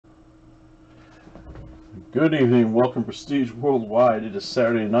Good evening, welcome Prestige Worldwide. It is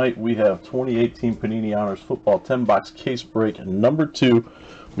Saturday night. We have 2018 Panini Honors Football 10-box case break number 2.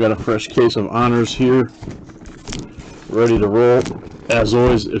 We got a fresh case of Honors here, ready to roll. As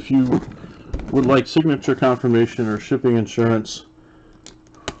always, if you would like signature confirmation or shipping insurance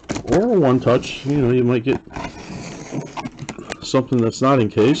or a one-touch, you might get something that's not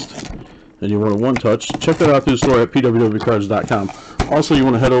encased and you want a one-touch, check that out through the store at pwwcards.com. Also, you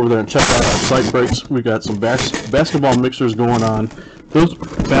want to head over there and check out our site breaks. We got some basketball mixers going on. Those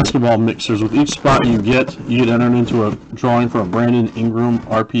basketball mixers, with each spot you get entered into a drawing for a Brandon Ingram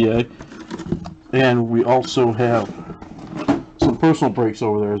RPA. And we also have some personal breaks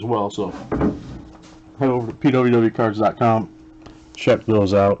over there as well. So head over to pwwcards.com, check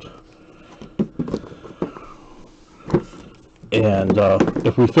those out. And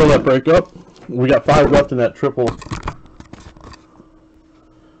if we fill that break up, we got 5 left in that triple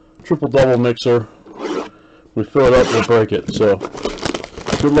double mixer. We fill it up, we'll break it. So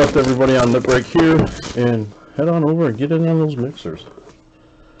good luck to everybody on the break here, and head on over and get in on those mixers.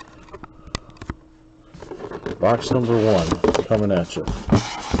 Box number 1 coming at you.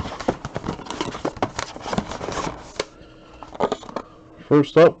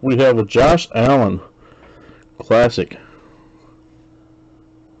 First up, we have a Josh Allen Classic.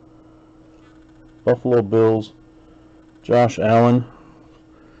 Buffalo Bills, Josh Allen.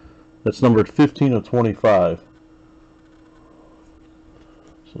 That's numbered 15 of 25.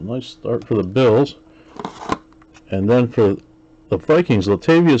 So nice start for the Bills. And then for the Vikings,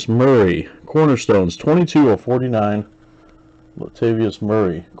 Latavius Murray, Cornerstones, 22 of 49. Latavius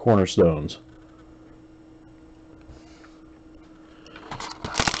Murray, Cornerstones.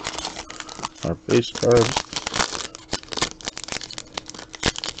 Our base cards.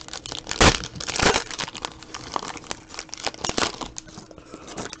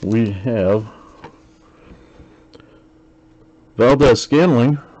 We have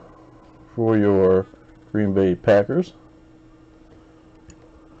Valdez-Scantling for your Green Bay Packers,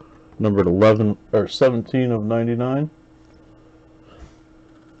 numbered 17 of 99.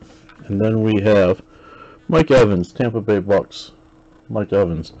 And then we have Mike Evans, Tampa Bay Bucks. Mike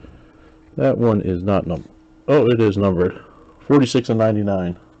Evans. That one is not numbered. Oh, it is numbered 46 of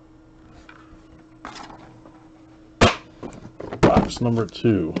 99. Box number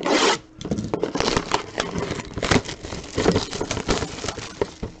 2.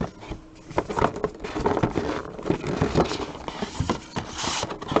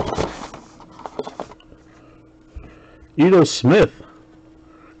 Ito Smith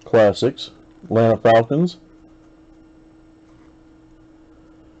Classics, Atlanta Falcons.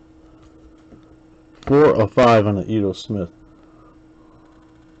 4 of 5 on the Ito Smith.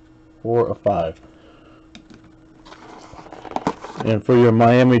 4 of 5. And for your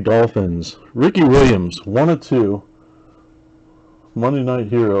Miami Dolphins, Ricky Williams, 1 of 2. Monday Night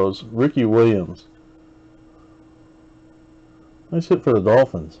Heroes, Ricky Williams. Nice hit for the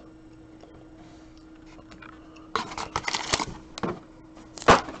Dolphins.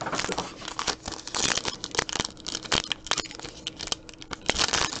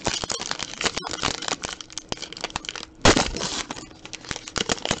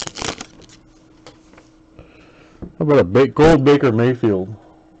 How about a gold Baker Mayfield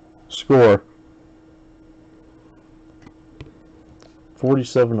score?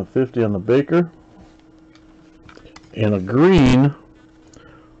 47 of 50 on the Baker. And a green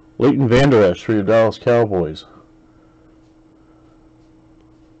Leighton Vander Esch for your Dallas Cowboys.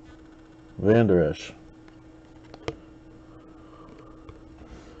 Vander Esch.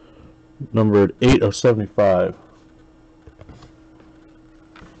 Numbered 8 of 75.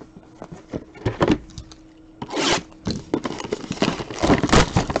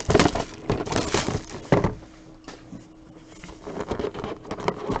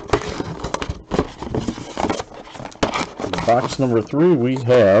 Box number 3, we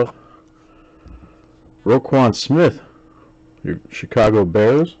have Roquan Smith, your Chicago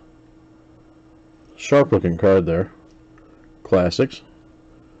Bears. Sharp looking card there. Classics.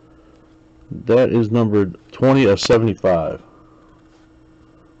 That is numbered 20 of 75.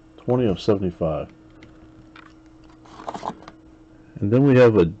 20 of 75. And then we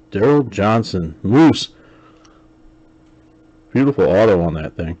have a Daryl Johnson Moose. Beautiful auto on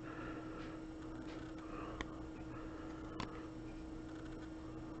that thing.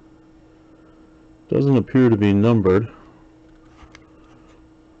 Doesn't appear to be numbered.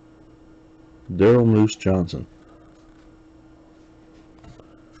 Daryl Moose Johnson.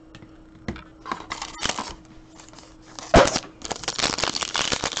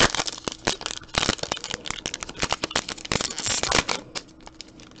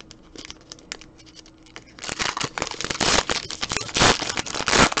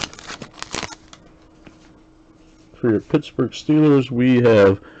 For your Pittsburgh Steelers, we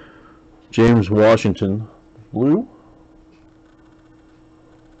have James Washington, blue.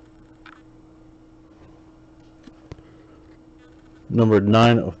 Numbered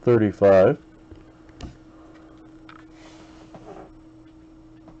 9 of 35.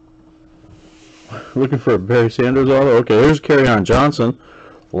 Looking for a Barry Sanders auto? Okay, here's Kerryon Johnson,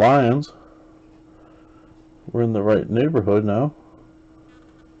 Lions. We're in the right neighborhood now.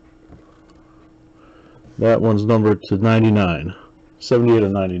 That one's numbered to 99. 78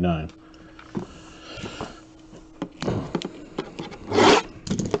 of 99.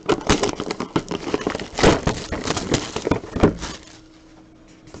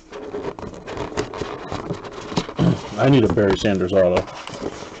 I need a Barry Sanders auto.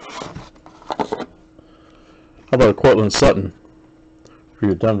 How about a Cortland Sutton for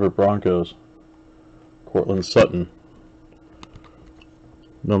your Denver Broncos? Cortland Sutton,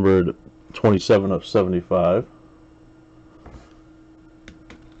 numbered 27 of 75.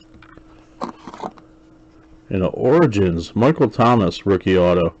 And Origins, Michael Thomas rookie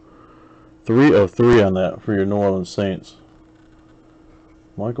auto. 3 of 3 on that for your New Orleans Saints.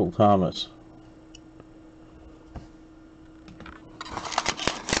 Michael Thomas.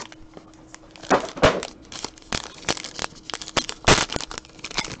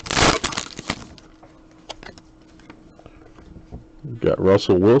 You've got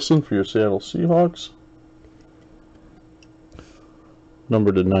Russell Wilson for your Seattle Seahawks.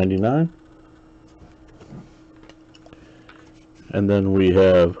 Numbered to 99. And then we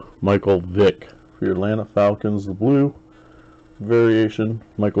have Michael Vick for your Atlanta Falcons, the blue variation,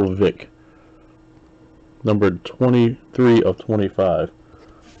 Michael Vick. Numbered 23 of 25.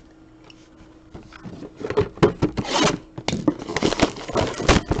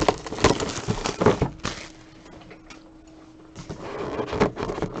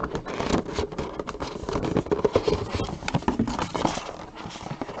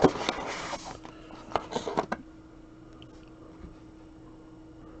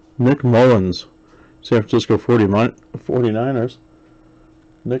 Nick Mullins, San Francisco 49ers.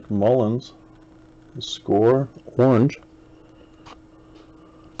 Nick Mullins, score, orange.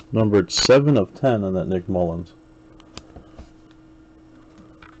 Numbered 7 of 10 on that Nick Mullins.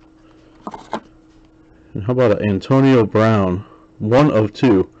 And how about Antonio Brown, 1 of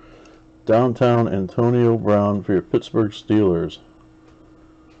 2. Downtown Antonio Brown for your Pittsburgh Steelers.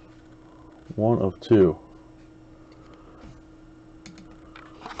 1 of 2.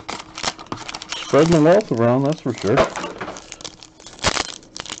 Spreading the wealth around, that's for sure.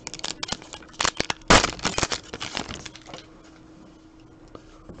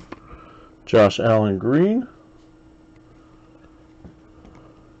 Josh Allen green,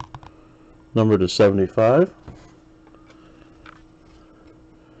 numbered to 75.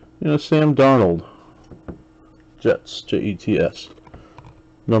 And Sam Darnold, Jets, Jets,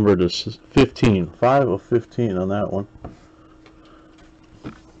 numbered to 15. 5 of 15 on that one.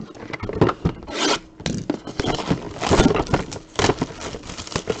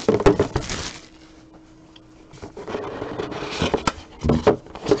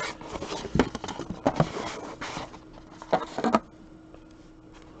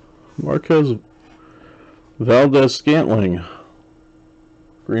 Marquez Valdez-Scantling,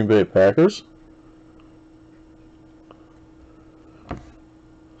 Green Bay Packers.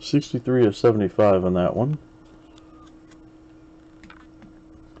 63 of 75 on that one.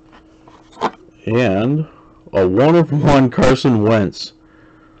 And a 1 of 1 Carson Wentz.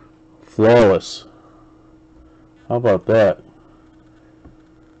 Flawless. How about that?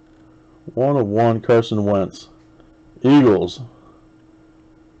 1 of 1 Carson Wentz. Eagles.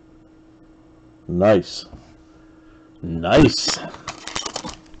 Nice. Nice.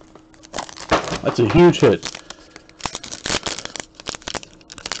 That's a huge hit.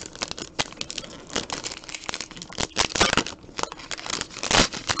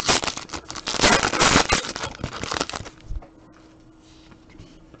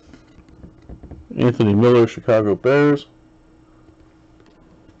 Anthony Miller, Chicago Bears.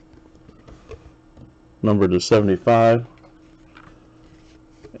 Numbered to 75.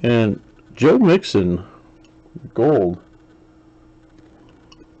 And Joe Mixon, gold,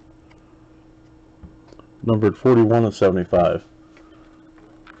 numbered 41 of 75.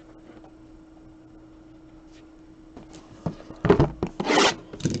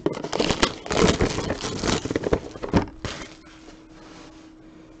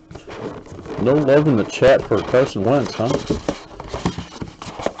 No love in the chat for Carson Wentz, huh?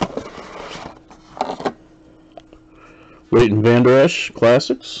 Leighton Vander Esch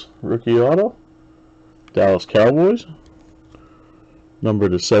Classics, rookie auto. Dallas Cowboys,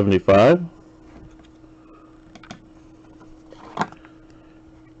 numbered to 75.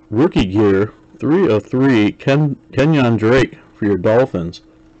 Rookie gear, 3 of 3, Kenyon Drake for your Dolphins.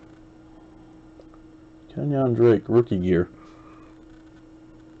 Kenyon Drake, rookie gear.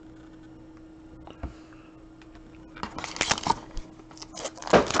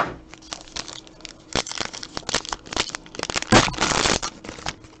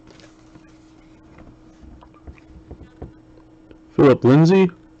 Philip Lindsay,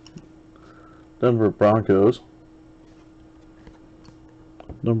 Denver Broncos.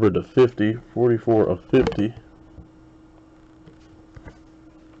 Number to 50, 44 of 50.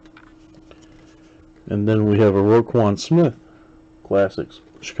 And then we have a Roquan Smith, Classics,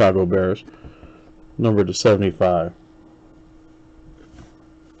 Chicago Bears, number to 75.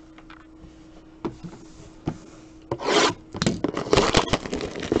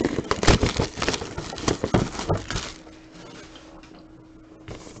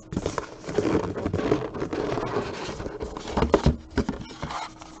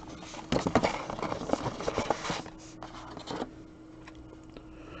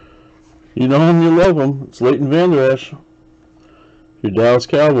 You know him, you love him. It's Leighton Vander Esch, your Dallas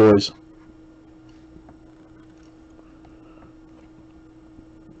Cowboys.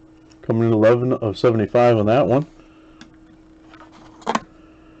 Coming in 11 of 75 on that one.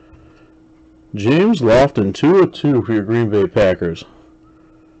 James Lofton, 2 of 2 for your Green Bay Packers.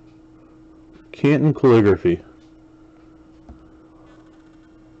 Canton Calligraphy.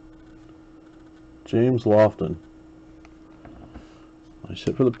 James Lofton. Nice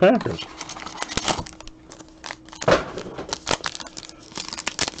hit for the Packers.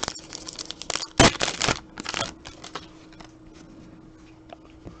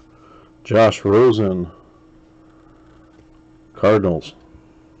 Josh Rosen, Cardinals,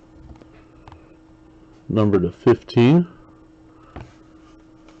 number to 15.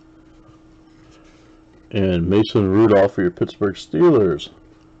 And Mason Rudolph for your Pittsburgh Steelers,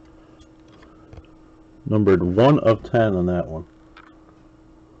 numbered 1 of 10 on that one.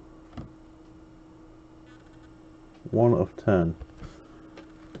 1 of 10.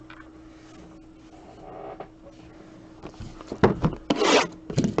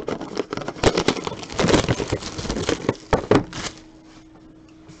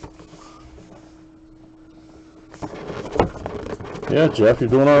 Yeah, Jeff, you're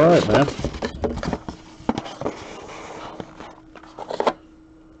doing all right, man.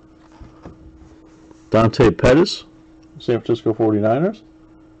 Dante Pettis, San Francisco 49ers.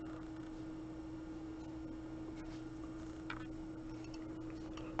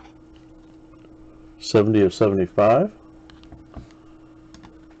 /70 of 75.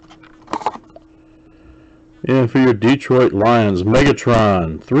 And for your Detroit Lions,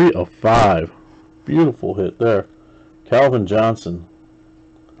 Megatron, 3 of 5. Beautiful hit there. Calvin Johnson,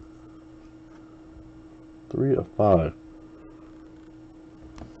 3 of 5.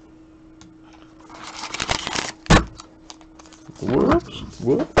 Whoops,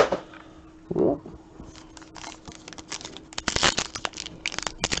 whoop, whoop.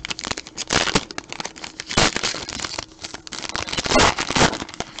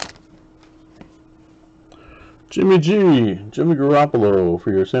 Jimmy Garoppolo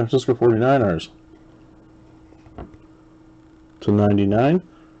for your San Francisco 49ers. /99.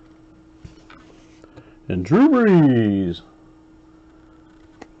 And Drew Brees,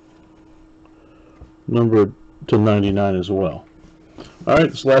 numbered /99 as well. Alright,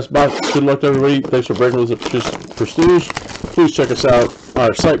 this last box. Good luck to everybody. Thanks for breaking those at Prestige. Please check us out.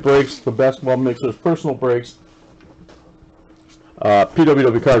 Our site breaks, the basketball mixers, personal breaks.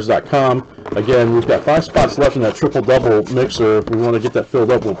 PWWcards.com. Again, we've got 5 spots left in that triple-double mixer. If we want to get that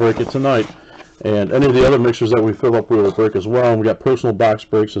filled up, we'll break it tonight. And any of the other mixers that we fill up, we will break as well. And we got personal box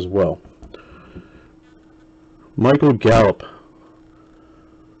breaks as well. Michael Gallup,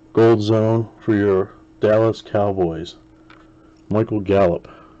 Gold Zone for your Dallas Cowboys. Michael Gallup,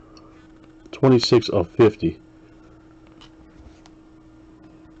 26 of 50.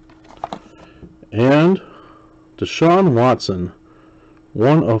 And Deshaun Watson,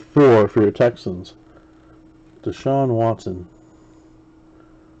 1 of 4 for your Texans. Deshaun Watson,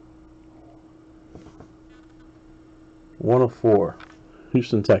 1 of 4.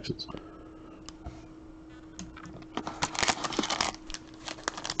 Houston Texans.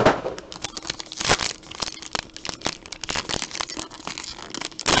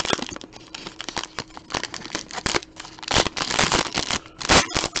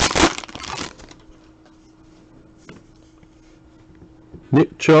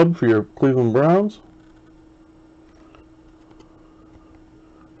 Nick Chubb for your Cleveland Browns.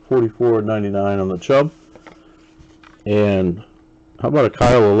 44.99 on the Chubb. And how about a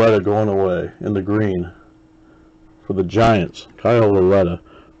Kyle Lauletta going away in the green for the Giants? Kyle Lauletta,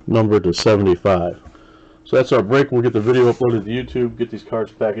 numbered to 75. So that's our break. We'll get the video uploaded to YouTube, get these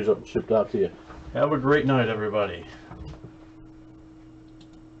cards packaged up and shipped out to you. Have a great night, everybody.